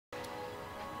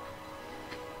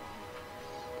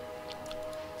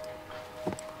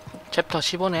챕터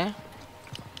 15네.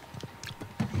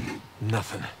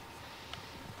 Nothing.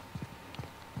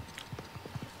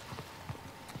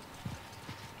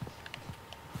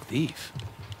 Thief.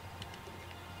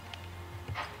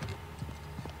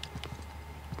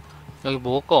 여기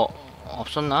먹을 거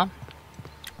없었나?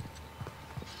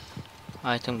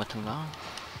 아이템 같은 거.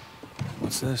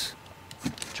 What's this?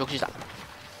 쪽지다.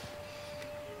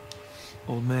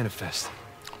 Old manifest.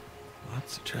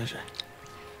 Lots of treasure.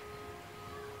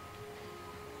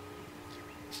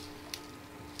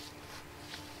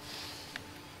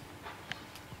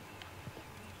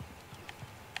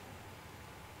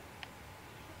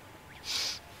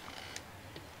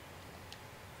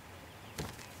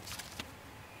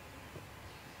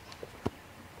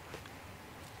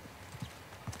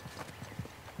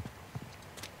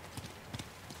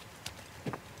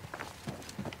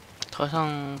 더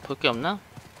이상 볼 게 없나?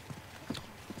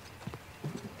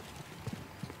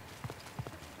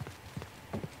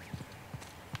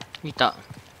 있다.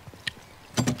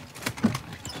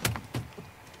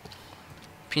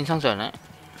 빈 상자네.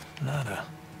 Nada.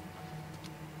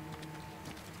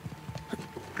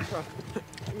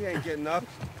 We ain't getting up.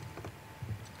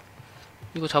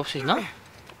 이거 잡을 수 있나?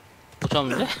 못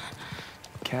잡는데?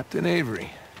 Captain Avery.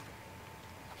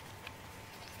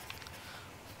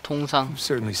 동상. You've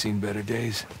certainly seen better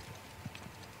days.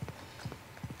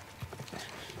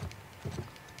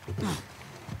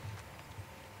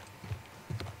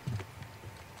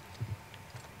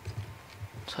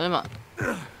 설마.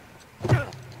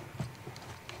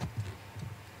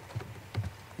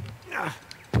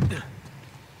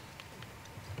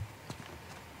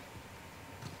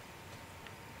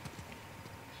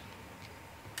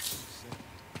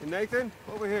 Hey, Nathan,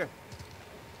 over here.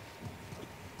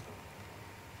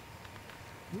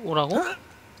 오라고?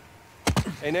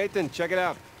 Hey, Nathan, check it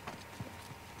out.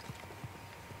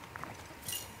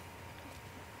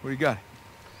 What do you got?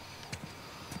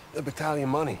 The battalion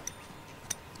money.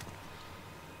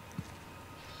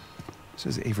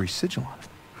 Says Avery's sigil on it.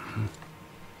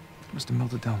 Must have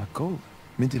melted down like gold.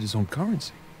 Minted his own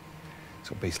currency.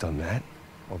 So based on that,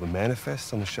 all the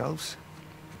manifests on the shelves,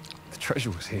 the treasure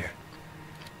was here.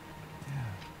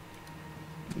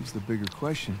 Yeah. Leaves the bigger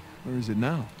question. Where is it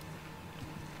now?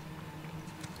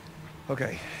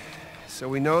 Okay, so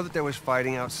we know that there was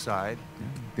fighting outside.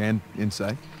 Yeah. And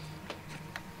inside?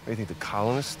 You think the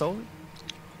colonists stole it?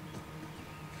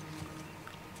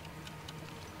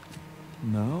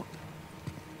 No.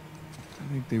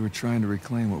 I think they were trying to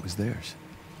reclaim what was theirs.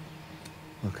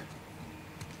 Look.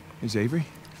 Here's Avery.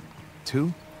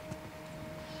 2.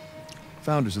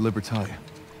 Founders of Libertalia.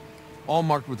 All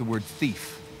marked with the word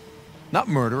thief. Not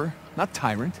murderer, not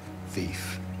tyrant.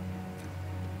 Thief.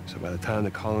 So by the time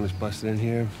the colonists busted in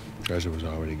here, treasure was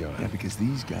already gone. Yeah, because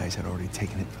these guys had already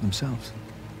taken it for themselves.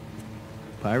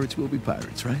 Pirates will be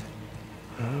pirates, right?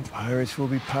 Pirates will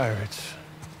be pirates.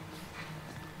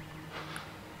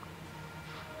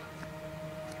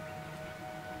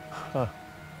 Huh.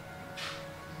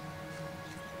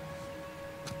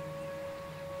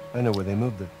 I know where they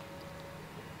moved it.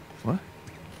 What?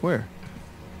 Where?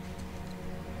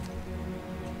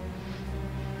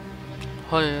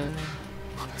 헐.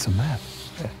 It's a map.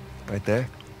 Yeah, right there.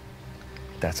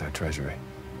 That's our treasury.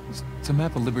 It's a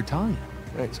map of Libertalia.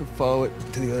 Right, so follow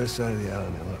it to the other side of the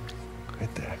island there, look.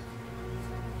 Right there.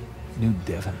 New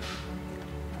Devon.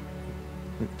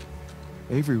 But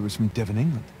Avery was from Devon,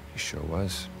 England. He sure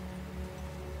was.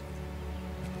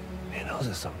 Man, those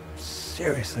are some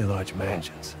seriously large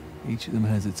mansions. Each of them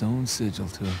has its own sigil,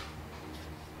 too.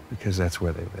 Because that's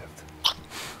where they lived.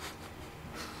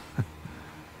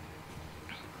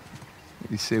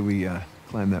 You say we,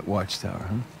 climb that watchtower,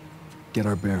 huh? Get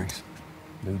our bearings.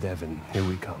 New Devon, here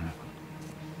we come.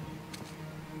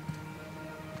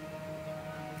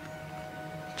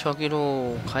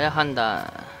 저기로 가야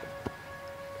한다.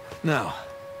 Now,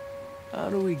 how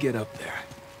do we get up there?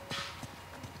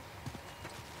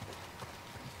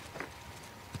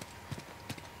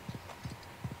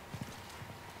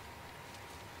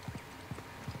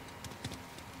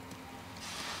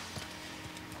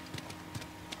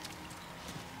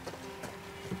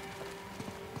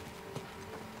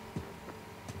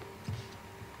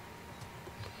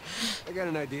 I got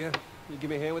an idea. You give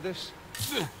me a hand with this?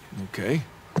 Okay.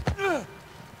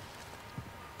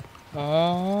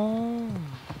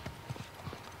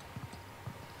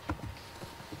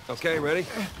 Okay, ready?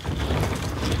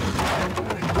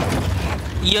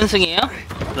 2연승이에요?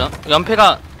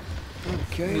 연패가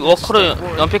Okay.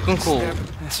 워커로 연패 끊고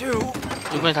Two.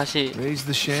 이번에 다시 Raise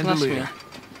the chandelier.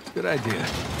 승났으면 Good idea.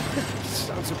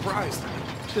 Sound surprised.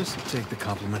 Just take the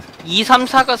compliment. 2, 3,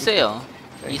 4가 세요.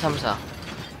 2, 3, 4.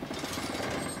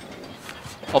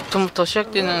 업턴부터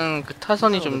시작되는 그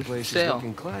타선이 Well, 좀 the place is 세요.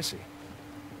 looking classy.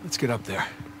 Let's get up there.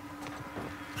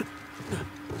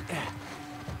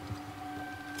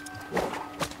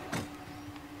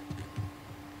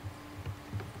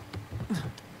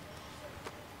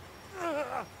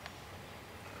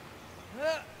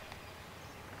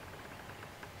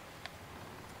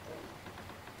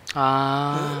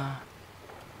 아,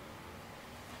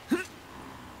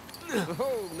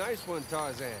 Oh, nice one,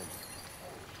 Tarzan.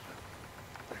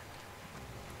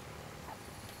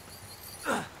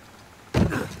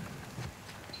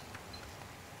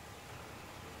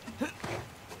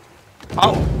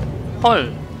 아우,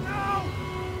 헐.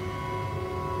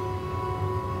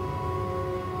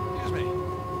 Excuse me.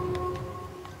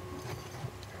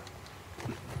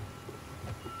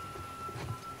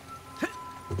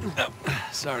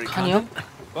 Sorry, 칸이요?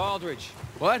 Baldridge,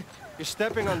 What? you're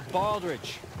stepping on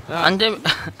Baldridge. 안 되면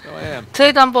So I am.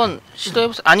 트레이드 한번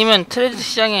시도해보세요. 아니면 트레이드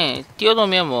시장에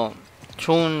뛰어놓으면 뭐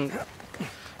좋은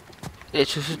예,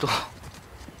 줄 수도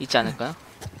있지 않을까요?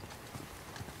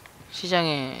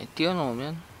 시장에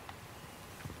뛰어놓으면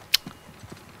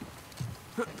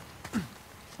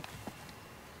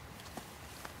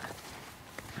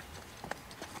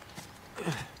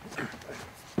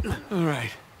All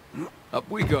right. Up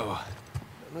we go.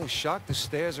 I'm really shocked the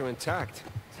stairs are intact.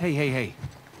 Hey, hey, hey.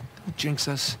 Don't jinx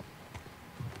us.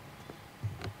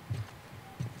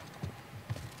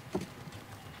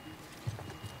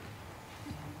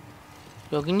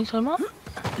 여기니 설마?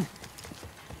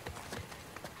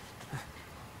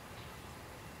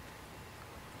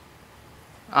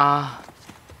 아.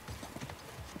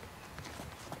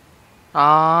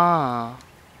 아.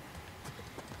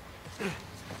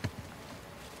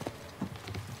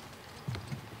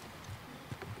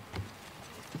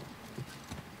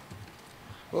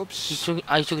 Oops. 이쪽이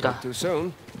아 이쪽이다. Too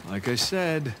soon. Like I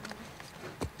said.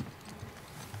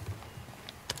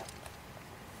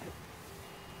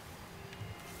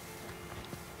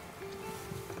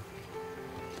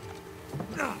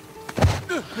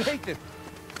 Nathan,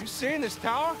 you seeing this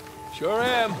tower? Sure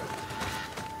am.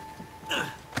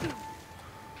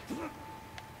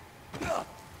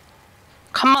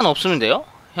 칸만 없으면 돼요?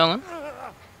 형은?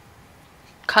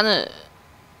 칸을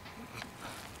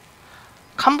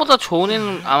칸보다 좋은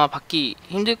애는 아마 받기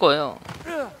힘들 거예요.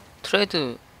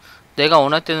 트레이드 내가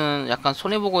원할 때는 약간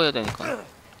손해보고 해야 되니까.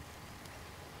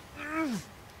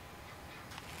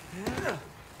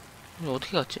 이거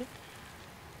어떻게 갔지?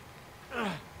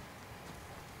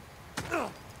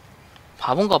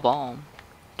 바본가 봐.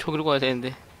 저기로 가야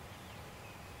되는데.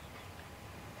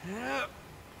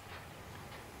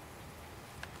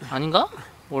 아닌가?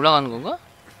 올라가는 건가?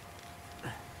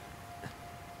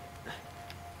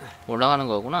 올라가는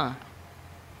거구나.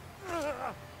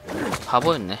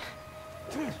 바보였네.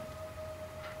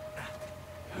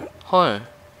 헐.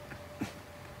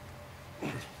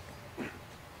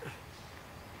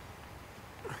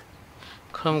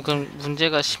 그럼 그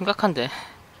문제가 심각한데.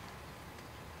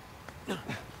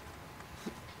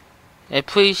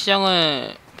 FA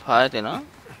시장을 봐야 되나?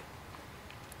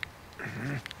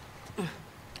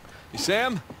 You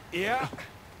Sam? Yeah.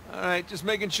 All right, just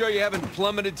making sure you haven't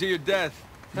plummeted to your death.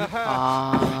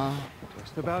 아,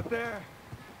 Just about there.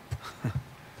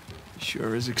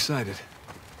 Sure is excited.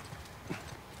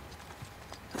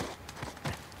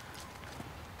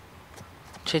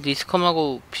 제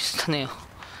니스컴하고 비슷하네요.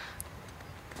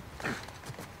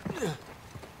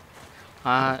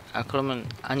 아 그러면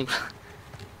아니구나.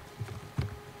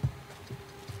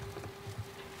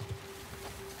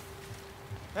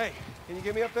 Hey, can you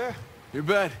get me up there? You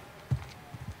bet.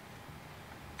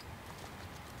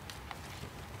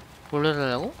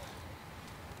 올려달라고?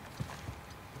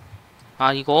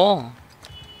 아 이거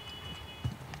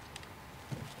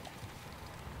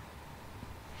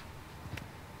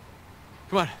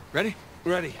Come on, ready?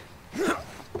 Ready.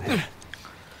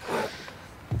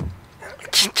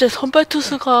 진짜 선발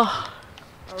투수가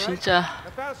진짜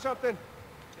I found something.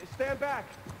 Stand back.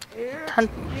 Here. 한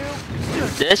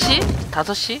 4시?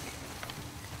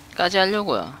 5시까지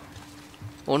하려고요.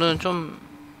 오늘은 좀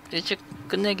일찍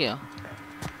끝내게요.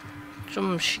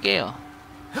 좀 쉬게요.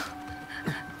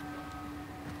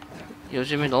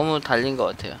 요즘에 너무 달린 것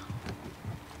같아요.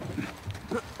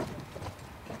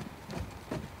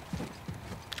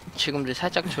 지금도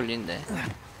살짝 졸린데.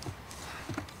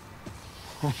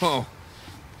 Oh.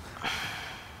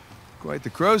 Quite the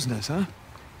crow's nest, huh?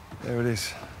 There it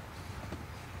is.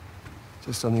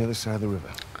 Just on the other side of the river.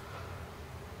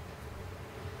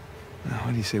 Now,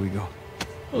 what do you say we go?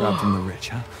 Rob from the rich,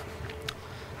 huh?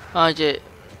 아 이제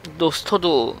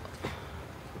노스터도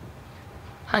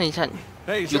한 이상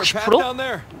Hey, is there a path 60% down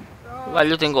there?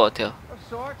 완료된 것 같아요.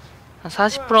 한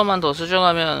 40%만 더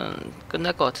수정하면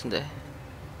끝날 것 같은데.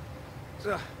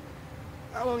 So,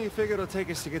 how long you figure it'll take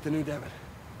us to get the new debit?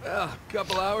 A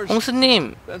couple hours.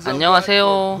 홍스님 Depends on what or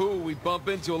안녕하세요. who we bump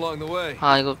into along the way.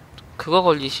 아 이거 그거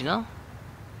걸리시나?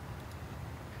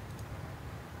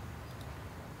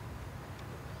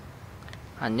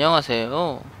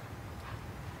 안녕하세요.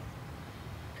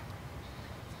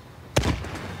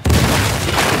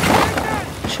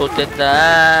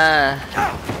 좋됐다.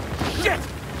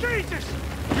 Jesus!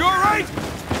 You alright?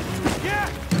 Yeah!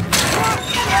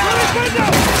 Through the window!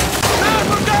 Now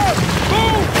look out!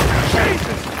 Move!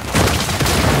 Jesus!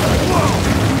 Whoa!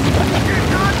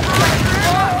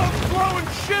 Oh, blowing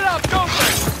shit up, don't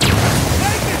they?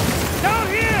 Take it! Down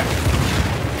here!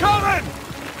 Coming!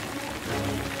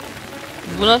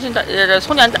 무너진다. 야,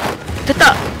 손이 안 닿.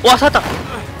 됐다. 와 살았다.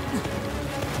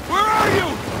 Where are you?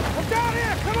 I'm down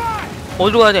here! Come on!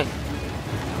 어디로 가야 돼?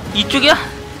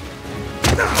 이쪽이야?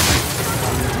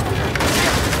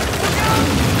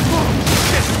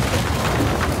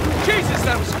 Jesus,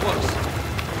 that was close.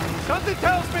 Something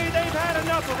tells me they've had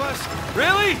enough of us.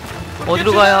 Really?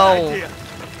 어디로 가요?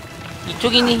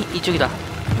 이쪽이니? 이쪽이다.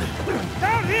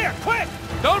 Down here, quick!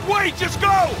 Don't wait, just go!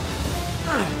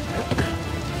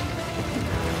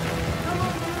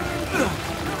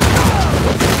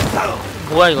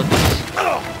 뭐야 이거?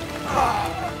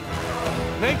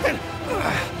 Nathan!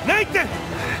 Nathan!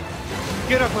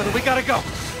 Get up, brother. We gotta go.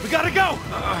 We gotta go.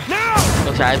 Now!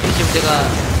 역시 RPG 부대가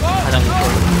가장 무서워.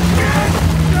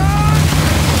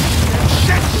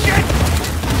 Shit! Shit!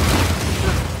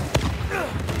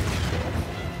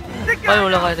 빨리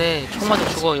올라가야 돼. 총 맞아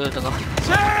죽어 이러다가.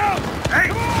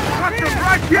 Hey! Watch him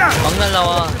right here! 막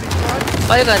날라와.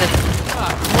 빨리 가야 돼.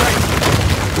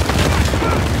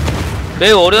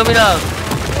 매우 어려움이라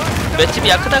맷집이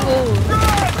약하다고.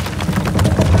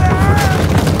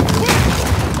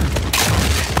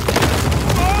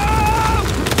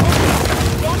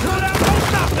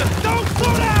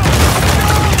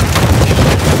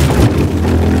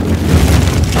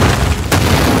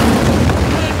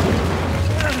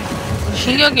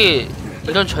 신기하게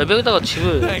이런 절벽에다가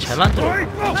집을 잘 만들어.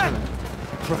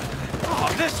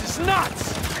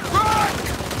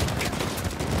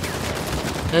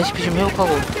 레시피 좀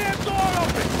회복하고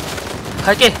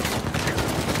갈게.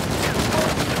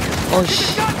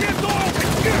 어이씨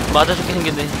맞아 죽게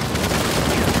생겼네.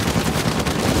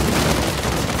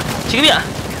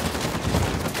 지금이야.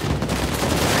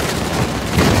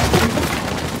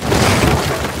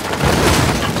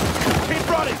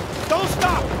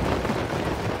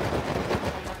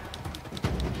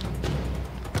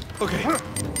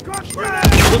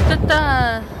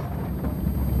 못됐다.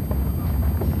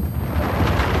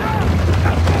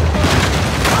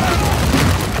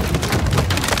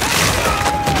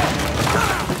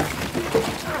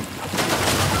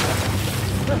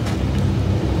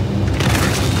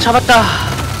 잡았다.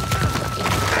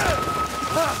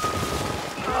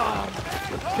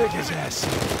 Kick his ass.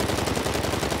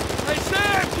 Hey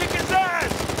Sam, kick his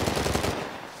ass.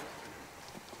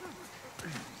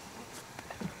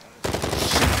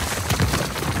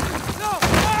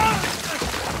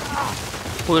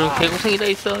 뭐 이런 개고생이 다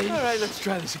있어. All right, let's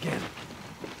try this again.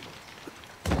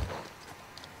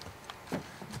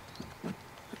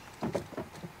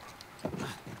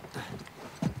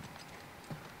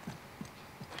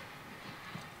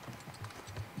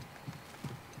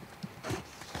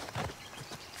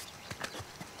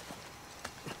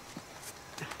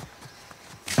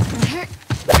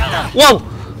 와우!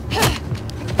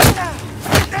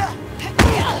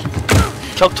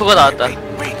 격투가 나왔다.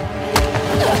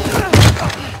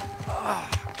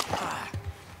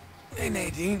 Hey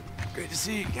Nadine, great to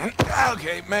see you again.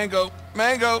 Okay, mango,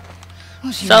 mango.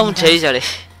 싸움 제일 잘해.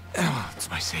 Oh, it's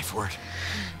my safe word.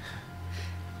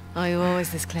 Are you always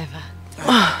this clever?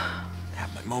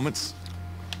 Have my moments.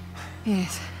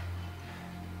 Yes.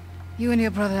 You and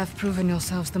your brother have proven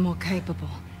yourselves the more capable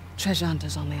treasure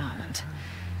hunters on the island.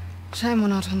 Shame we're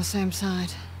not on the same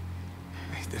side.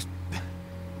 Hey, there's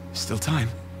still time.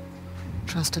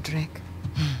 Trust a Drake.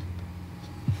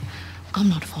 I'm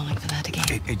not falling for that again.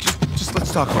 Hey, just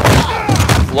let's talk.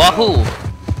 와후!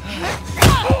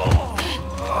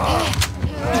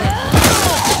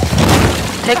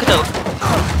 테이크다운.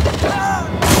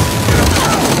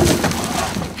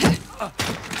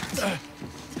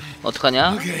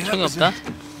 어떡하냐? 총이 없다.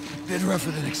 Bit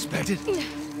rougher than expected.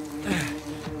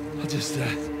 I'll just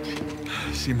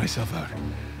see myself out.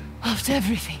 After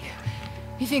everything,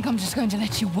 you think I'm just going to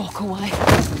let you walk away?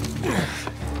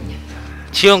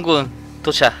 지원군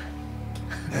도착.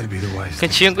 That'd be the wise. 그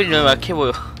지원군이 너무 약해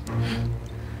보여.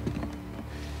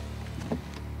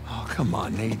 Oh come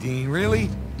on, Nadine, really?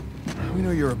 We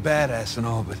know you're a badass and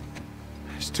all, but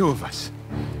there's two of us.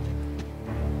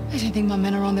 I don't think my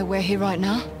men are on their way here right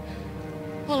now.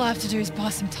 All I have to do is buy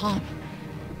some time.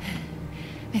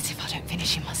 Let's see if I don't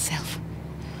finish him myself.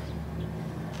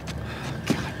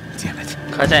 God damn it.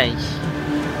 가자.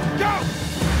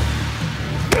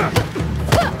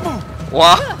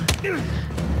 와.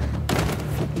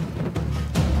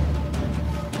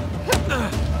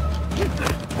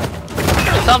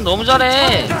 싸움 너무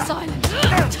잘해. Silence.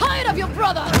 I'm tired of your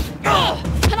brother.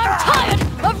 And I'm tired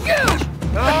of you.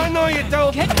 I know you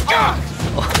don't. Get off.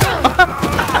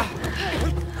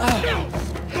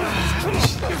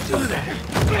 Do that.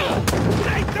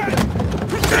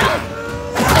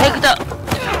 태그다.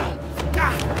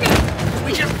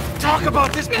 We just talk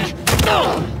about this. I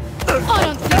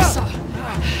don't think so.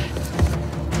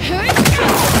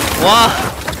 와.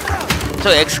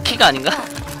 저 X 키가 아닌가?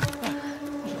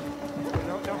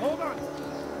 Now hold on.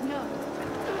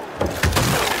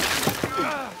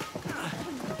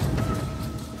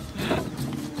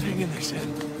 Hang in there, Sam.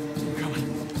 I'm coming.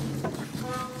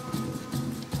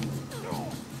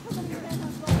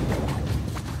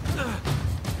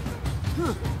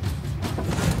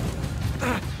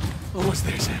 Almost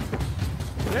there, Sam.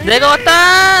 내가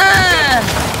왔다.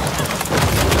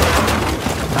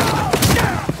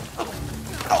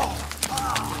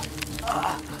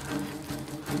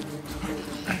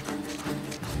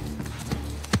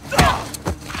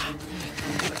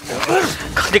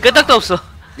 근데 끄떡도 없어.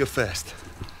 You're fast.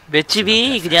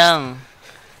 맷집이 그냥.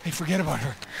 Hey, forget about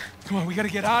her. Come on, we gotta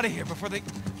get out of here before they...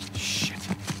 Shit.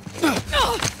 Whoa,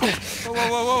 whoa,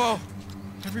 whoa, whoa, whoa.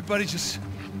 Everybody just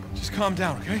calm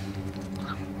down, okay?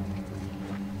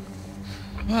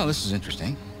 Well, this is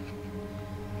interesting.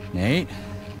 Nate?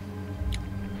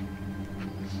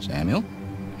 Samuel?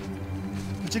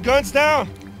 Put your guns down.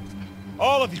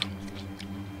 All of you.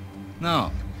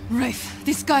 No. Rafe,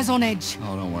 this guy's on edge.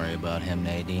 Oh, don't worry about him,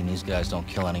 Nadine. These guys don't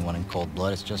kill anyone in cold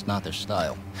blood. It's just not their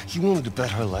style. You wanted to bet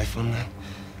her life on that?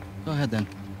 Go ahead, then.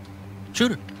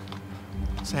 Shoot her.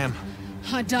 Sam.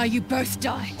 I die, you both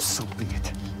die. So be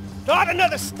it. Not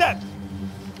another step.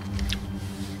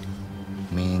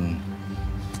 I mean,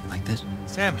 like this?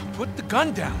 Sam, put the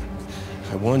gun down.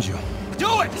 I warned you.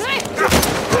 Do it!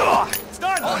 It's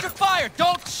done. Hold your fire!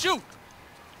 Don't shoot!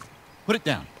 Put it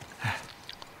down.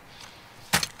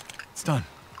 It's done.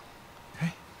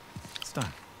 Okay? It's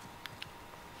done.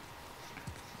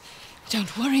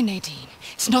 Don't worry, Nadine.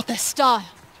 It's not their style.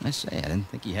 I say, I didn't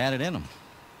think he had it in him.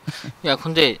 야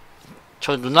근데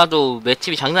저 누나도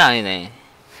맷집이 장난 아니네.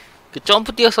 그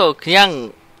점프 뛰어서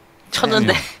그냥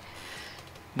쳤는데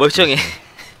멀쩡해.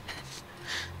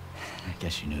 I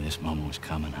guess you knew this moment was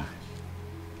coming, huh?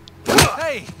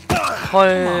 Hey! Come on, 헐.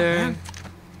 man.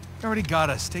 You already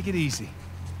got us. Take it easy.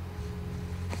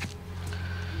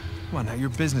 Come on now, you're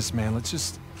a businessman. Let's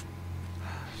just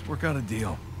work out a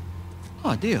deal.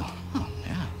 Oh, a deal. Oh,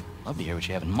 yeah. Love to hear what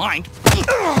you have in mind.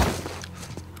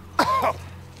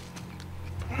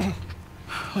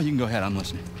 Oh, you can go ahead. I'm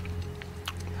listening.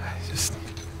 Just...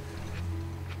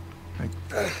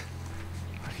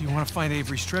 You want to find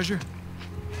Avery's treasure?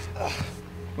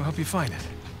 We'll help you find it.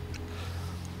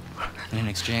 And in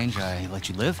exchange, I let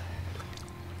you live?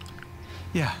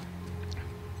 Yeah.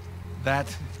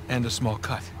 That and a small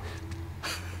cut.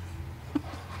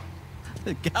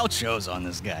 The gaucho's on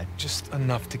this guy. Just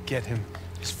enough to get him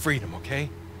his freedom, okay?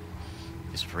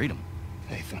 His freedom.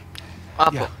 Nathan.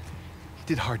 아파. Yeah. He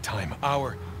did hard time.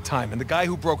 Our time. And the guy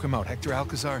who broke him out, Hector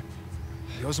Alcazar,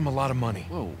 he owes him a lot of money.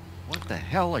 Whoa. What the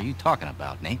hell are you talking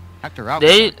about, Nate? Hector Alcazar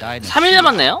내일 died in a 3일 shootout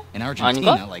남았네요? in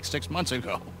Argentina 아닌가? like 6 months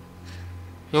ago.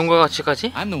 용과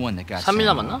같이까지? I'm the one that got 3일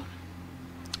Samuel. 남았나?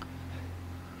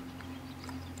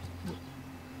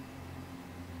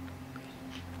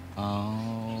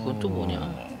 Oh. 이건 또 뭐냐?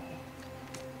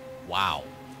 Wow.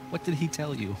 What did he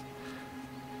tell you?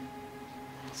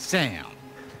 Sam,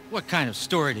 what kind of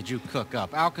story did you cook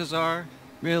up? Alcazar?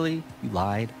 Really? You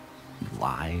lied? You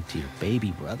lied to your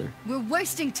baby brother? We're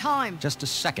wasting time. Just a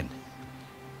second.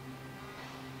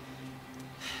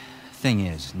 Thing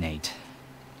is, Nate,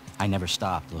 I never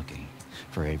stopped looking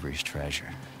for Avery's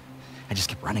treasure. I just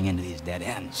kept running into these dead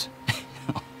ends.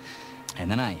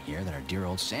 And then I hear that our dear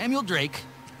old Samuel Drake,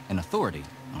 an authority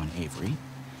on Avery,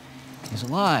 is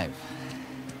alive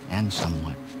and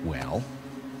somewhat well.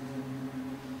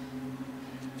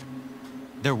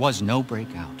 There was no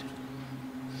breakout.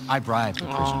 I bribed the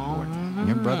prison board, and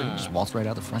your brother just waltzed right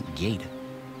out the front gate.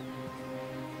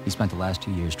 He spent the last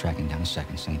 2 years tracking down a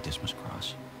second St. Dismas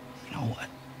cross. You know what?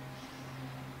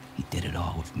 He did it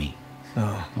all with me.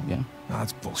 No. Oh, yeah? No,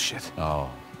 that's bullshit. Oh.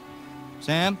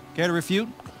 Sam, care to refute?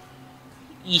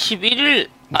 21일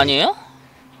아니에요?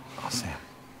 Oh, Sam.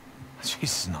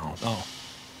 Jesus, no.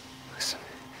 Listen,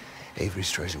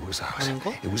 Avery's treasure was ours.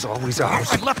 아닌가? It was always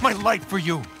ours. I left my life for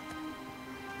you.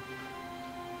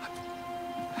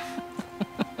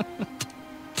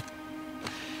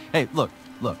 Hey, look,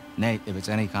 Nate, if it's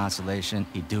any consolation,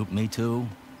 he duped me too.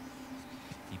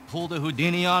 He pulled a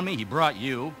Houdini on me, he brought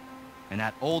you, and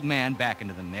that old man back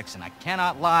into the mix, and I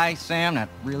cannot lie, Sam, that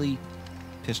really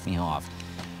pissed me off.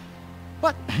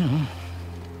 But,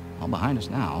 all behind us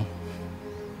now.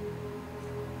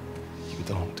 You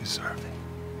don't deserve it.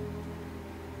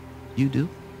 You do?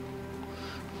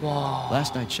 와.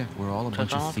 Last I checked, we're all a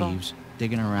bunch of 대단하다. thieves,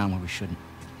 digging around where we shouldn't.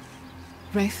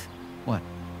 Rafe, What?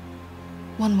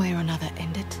 one way or another,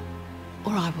 end it.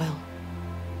 Or I will.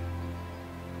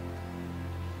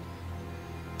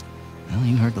 Well,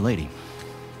 you heard the lady.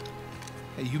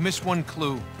 Hey, you missed one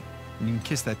clue, and you can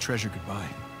kiss that treasure goodbye.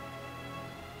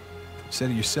 You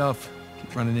said it yourself,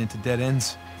 keep running into dead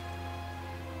ends.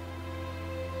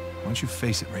 Why don't you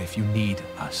face it, Rafe? You need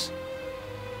us.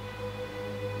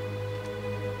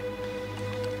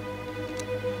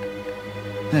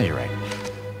 Yeah, you're right.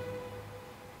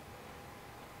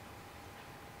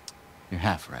 You're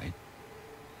half right.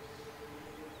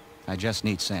 I just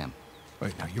need Sam.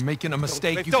 Wait, now you're making a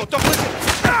mistake. Rafe, You don't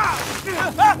listen!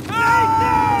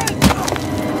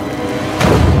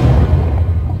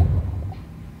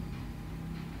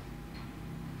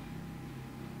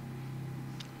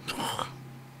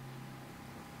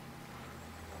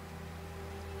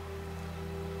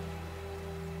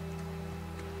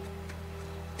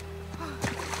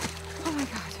 Oh my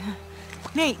god.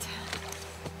 Nate!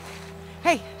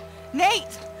 Hey!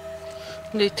 Nate!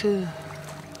 네이트.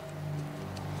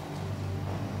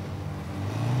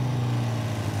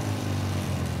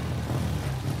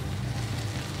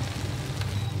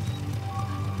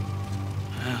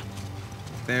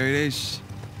 There it is.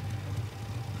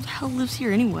 Who the hell lives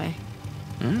here anyway?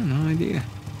 No idea.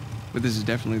 But this is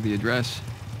definitely the address.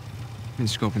 Been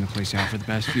scoping the place out for the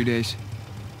past few days.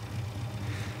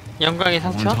 영광의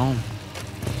One's 상처? home.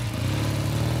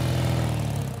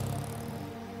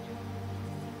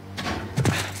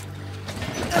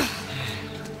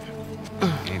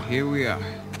 And here we are.